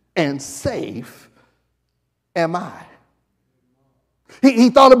saved and safe am I. He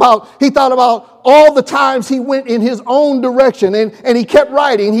thought about all the times he went in his own direction, and he kept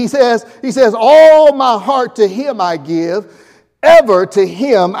writing. He says, all my heart to him I give, ever to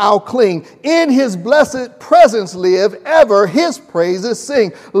him I'll cling. In his blessed presence live, ever his praises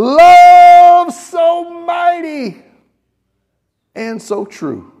sing. Love so mighty and so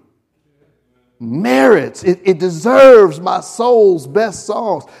true. Merits, it deserves my soul's best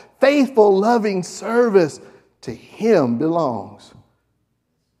songs. Faithful, loving service to him belongs.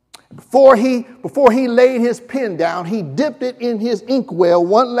 Before he laid his pen down, he dipped it in his inkwell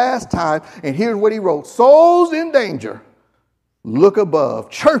one last time, and here's what he wrote. Souls in danger, look above.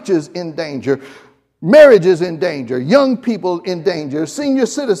 Churches in danger, marriages in danger, young people in danger, senior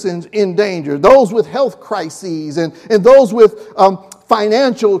citizens in danger, those with health crises and those with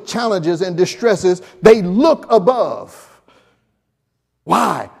financial challenges and distresses, they look above.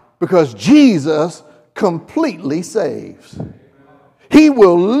 Why? Because Jesus completely saves. He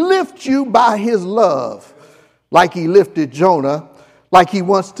will lift you by his love, like he lifted Jonah, like he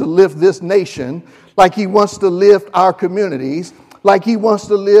wants to lift this nation, like he wants to lift our communities, like he wants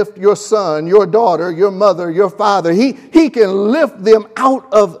to lift your son, your daughter, your mother, your father. He can lift them out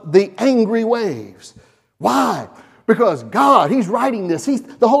of the angry waves. Why? Because God, he's writing this.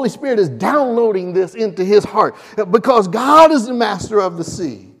 The Holy Spirit is downloading this into his heart. Because God is the master of the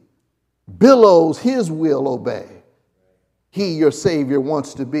sea. Billows his will obey. He, your Savior,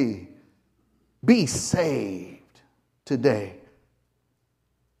 wants to be. Be saved today.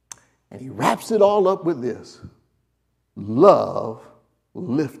 And he wraps it all up with this. Love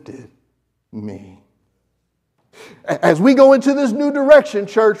lifted me. As we go into this new direction,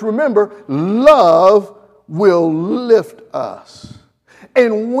 church, remember, love will lift us.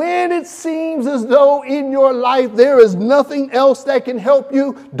 And when it seems as though in your life there is nothing else that can help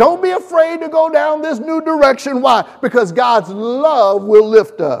you, don't be afraid to go down this new direction. Why? Because God's love will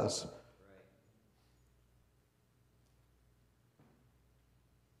lift us.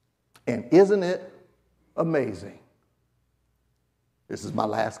 And isn't it amazing? This is my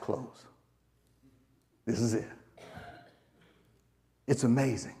last close. This is it. It's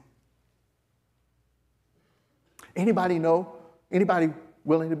amazing. Anybody know? Anybody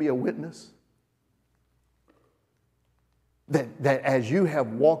willing to be a witness? That as you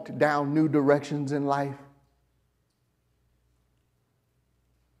have walked down new directions in life,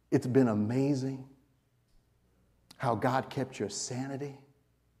 it's been amazing how God kept your sanity.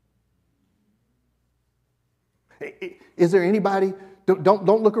 Is there anybody? Don't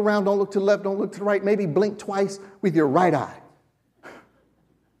look around, don't look to the left, don't look to the right. Maybe blink twice with your right eye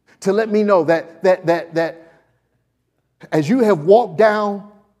to let me know that as you have walked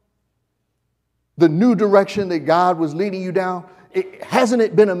down the new direction that God was leading you down, hasn't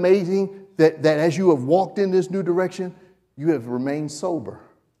it been amazing that as you have walked in this new direction, you have remained sober?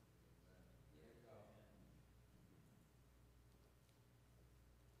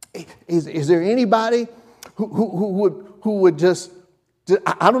 Is there anybody who would just,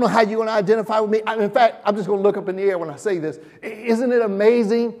 I don't know how you're going to identify with me. In fact, I'm just going to look up in the air when I say this. Isn't it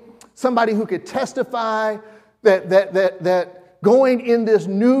amazing? Somebody who could testify that going in this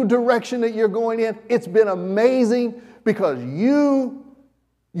new direction that you're going in, it's been amazing because you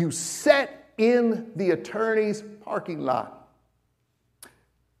sat in the attorney's parking lot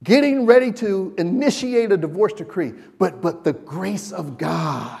getting ready to initiate a divorce decree, but the grace of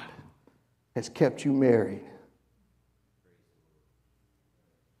God has kept you married.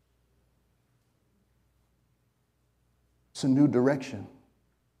 It's a new direction.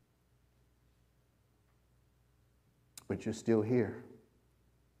 But you're still here.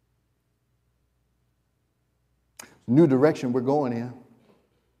 New direction we're going in.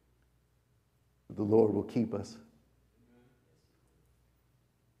 The Lord will keep us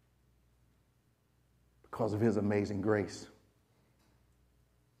because of his amazing grace.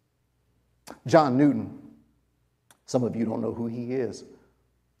 John Newton, some of you don't know who he is.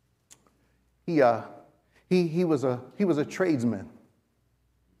 He was a tradesman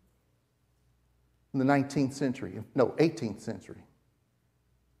in the 18th century.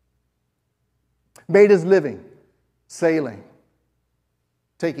 Made his living sailing,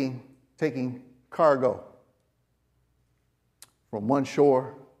 taking cargo from one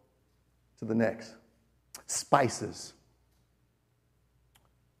shore to the next. Spices,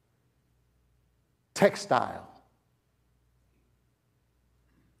 textile,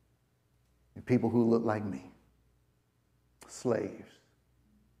 and people who look like me, slaves.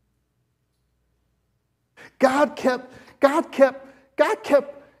 God kept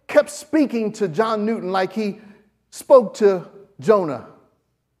speaking to John Newton like he spoke to Jonah.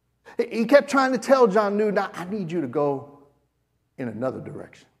 He kept trying to tell John Newton, I need you to go in another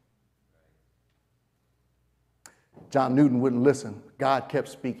direction. John Newton wouldn't listen. God kept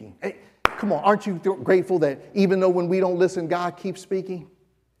speaking. Hey, come on, aren't you grateful that even though when we don't listen, God keeps speaking?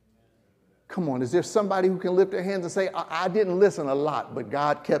 Come on, is there somebody who can lift their hands and say, I didn't listen a lot, but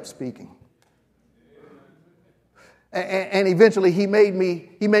God kept speaking? And eventually he made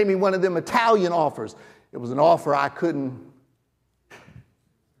me one of them Italian offers. It was an offer I couldn't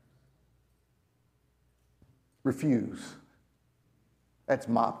refuse. That's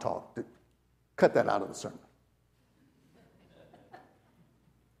mob talk. Cut that out of the sermon.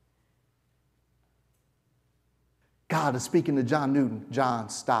 God is speaking to John Newton. John,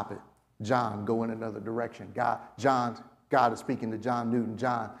 stop it. John, go in another direction. God is speaking to John Newton.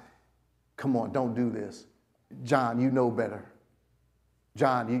 John, come on, don't do this. John, you know better.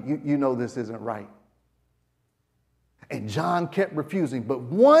 John, you know this isn't right. And John kept refusing. But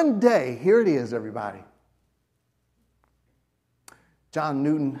one day, here it is, everybody. John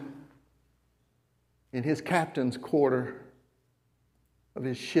Newton, in his captain's quarter of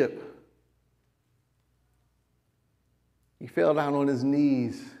his ship, he fell down on his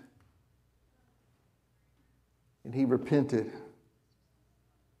knees and he repented.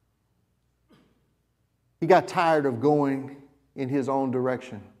 He got tired of going in his own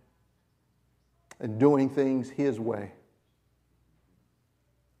direction and doing things his way.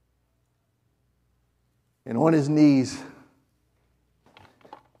 And on his knees,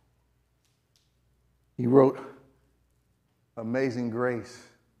 he wrote Amazing Grace.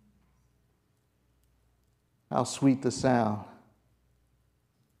 How sweet the sound.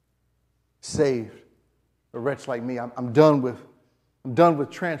 Saved a wretch like me. I'm done with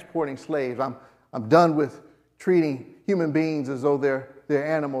transporting slaves. I'm done with treating human beings as though they're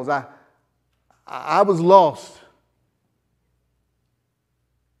animals. I was lost.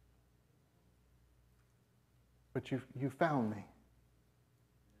 But you found me.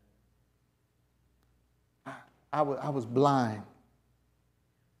 I was blind.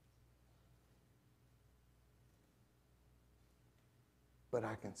 But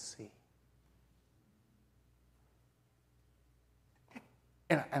I can see.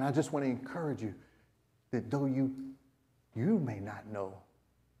 And I just want to encourage you that though you may not know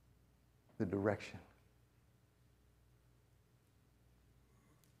the direction,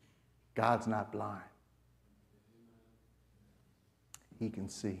 God's not blind. He can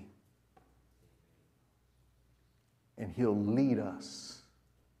see. And he'll lead us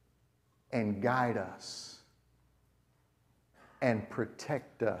and guide us and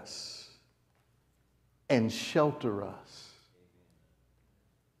protect us and shelter us.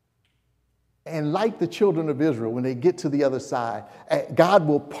 And like the children of Israel, when they get to the other side, God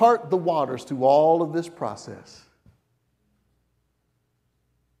will part the waters through all of this process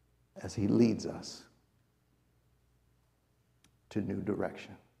as he leads us to new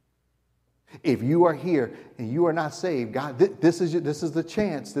direction. If you are here and you are not saved, God, this is the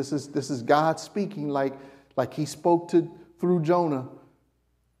chance. This is God speaking like he spoke through Jonah.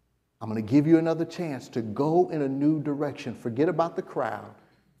 I'm going to give you another chance to go in a new direction. Forget about the crowd.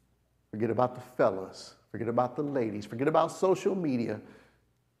 Forget about the fellas. Forget about the ladies. Forget about social media.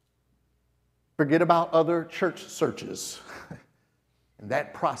 Forget about other church searches. And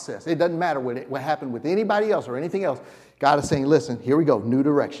that process. It doesn't matter what happened with anybody else or anything else. God is saying, listen, here we go, new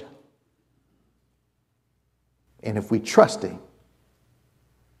direction. And if we trust him,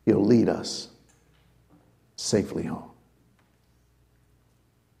 he'll lead us safely home.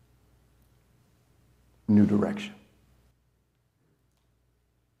 New direction.